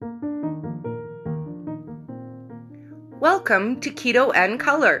Welcome to Keto and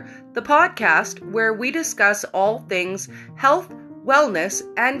Color, the podcast where we discuss all things health, wellness,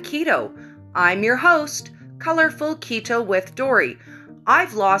 and keto. I'm your host, Colorful Keto with Dory.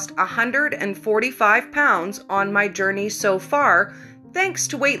 I've lost 145 pounds on my journey so far, thanks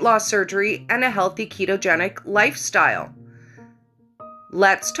to weight loss surgery and a healthy ketogenic lifestyle.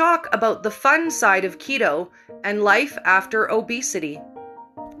 Let's talk about the fun side of keto and life after obesity.